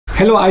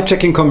Hello eye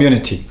tracking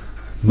community.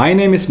 My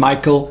name is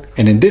Michael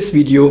and in this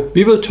video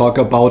we will talk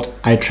about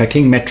eye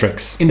tracking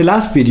metrics. In the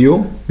last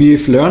video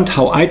we've learned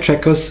how eye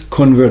trackers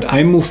convert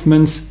eye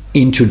movements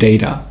into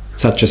data,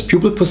 such as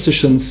pupil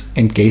positions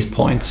and gaze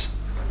points.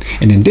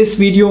 And in this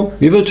video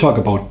we will talk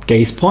about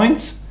gaze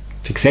points,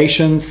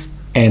 fixations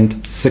and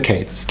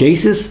saccades.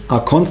 Gazes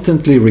are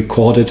constantly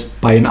recorded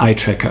by an eye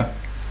tracker,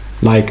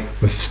 like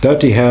with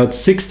 30 Hz,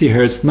 60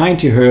 Hz,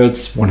 90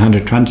 Hz,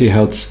 120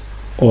 Hz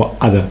or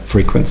other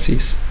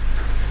frequencies.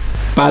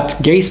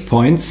 But gaze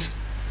points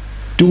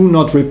do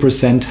not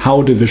represent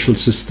how the visual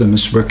system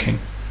is working.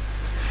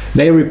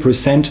 They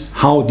represent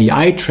how the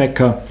eye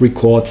tracker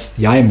records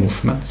the eye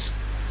movements.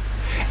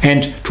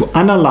 And to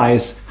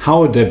analyze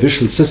how the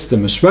visual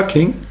system is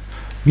working,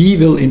 we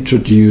will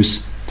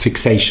introduce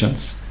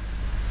fixations.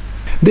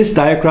 This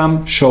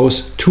diagram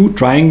shows two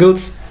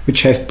triangles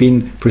which have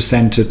been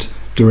presented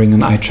during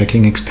an eye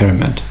tracking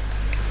experiment.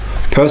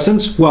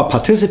 Persons who are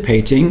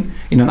participating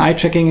in an eye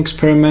tracking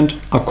experiment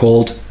are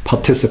called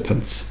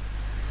participants.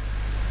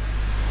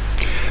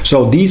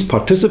 So these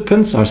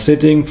participants are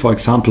sitting, for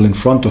example, in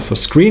front of a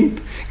screen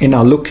and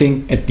are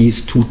looking at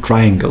these two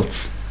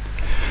triangles.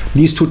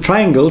 These two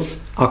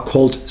triangles are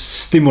called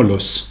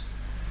stimulus.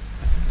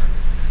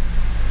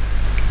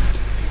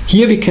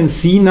 Here we can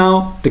see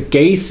now the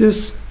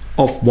gazes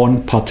of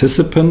one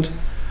participant,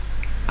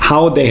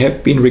 how they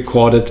have been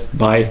recorded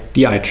by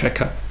the eye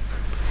tracker.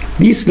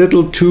 These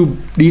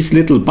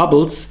little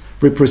bubbles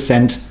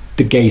represent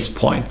the gaze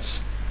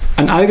points.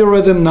 An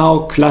algorithm now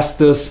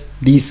clusters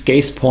these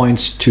gaze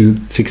points to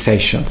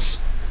fixations.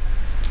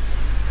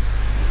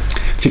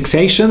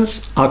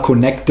 Fixations are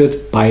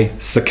connected by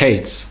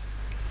saccades.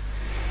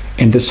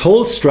 And this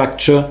whole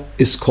structure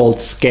is called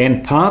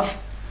scan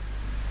path,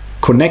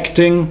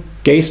 connecting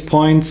gaze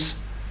points,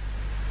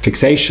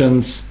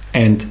 fixations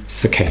and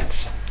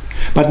saccades.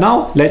 But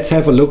now let's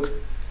have a look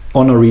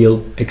on a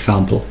real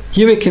example.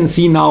 Here we can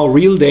see now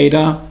real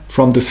data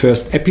from the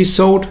first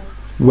episode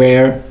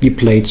where we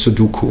played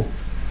Sudoku.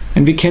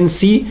 And we can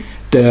see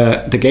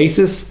the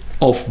gazes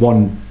of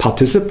one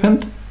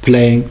participant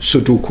playing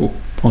Sudoku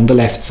on the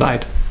left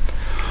side.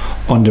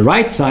 On the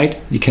right side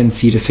we can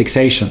see the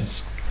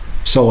fixations.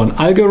 So an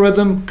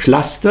algorithm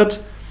clustered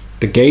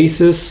the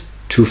gazes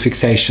to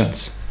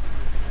fixations.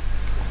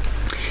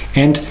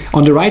 And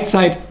on the right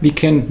side we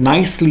can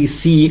nicely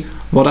see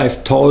what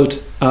I've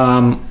told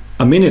a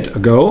minute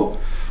ago.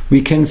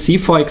 We can see,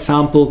 for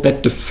example,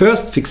 that the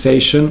first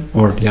fixation,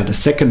 or the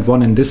second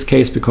one in this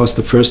case, because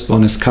the first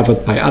one is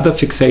covered by other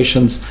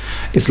fixations,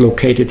 is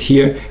located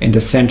here in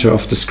the center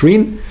of the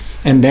screen.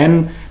 And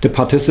then the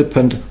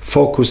participant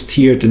focused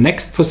here the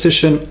next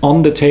position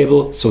on the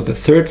table, so the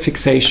third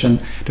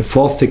fixation, the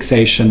fourth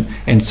fixation,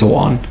 and so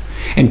on.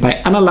 And by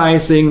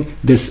analyzing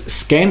this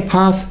scan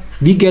path,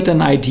 we get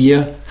an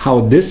idea how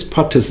this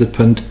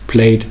participant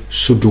played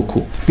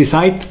Sudoku.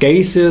 Besides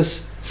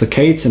gazes,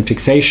 saccades and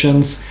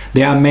fixations,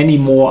 there are many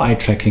more eye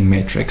tracking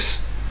metrics.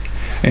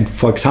 And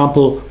for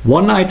example,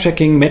 one eye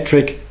tracking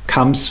metric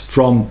comes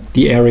from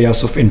the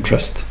areas of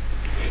interest.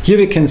 Here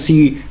we can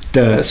see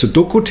the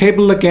Sudoku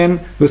table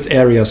again with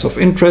areas of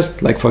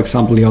interest, like for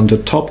example here on the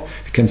top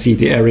we can see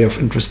the area of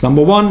interest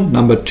number 1,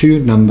 number 2,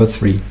 number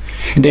 3.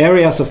 And the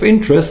areas of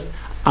interest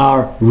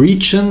are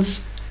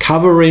regions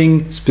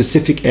covering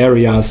specific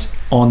areas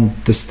on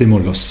the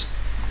stimulus.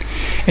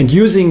 And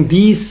using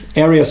these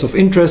areas of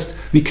interest,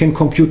 we can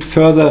compute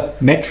further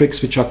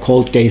metrics which are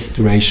called gaze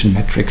duration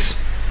metrics.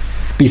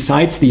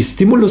 Besides these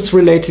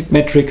stimulus-related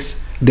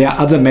metrics, there are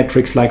other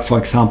metrics like, for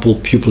example,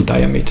 pupil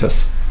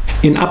diameters.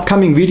 In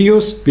upcoming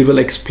videos, we will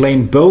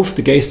explain both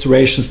the gaze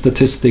duration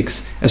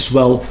statistics as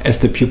well as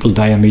the pupil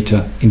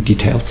diameter in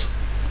details.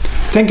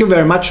 Thank you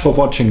very much for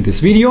watching this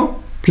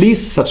video.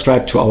 Please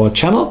subscribe to our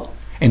channel.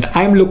 And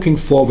I'm looking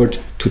forward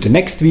to the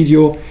next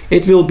video.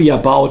 It will be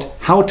about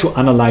how to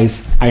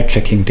analyze eye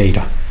tracking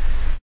data.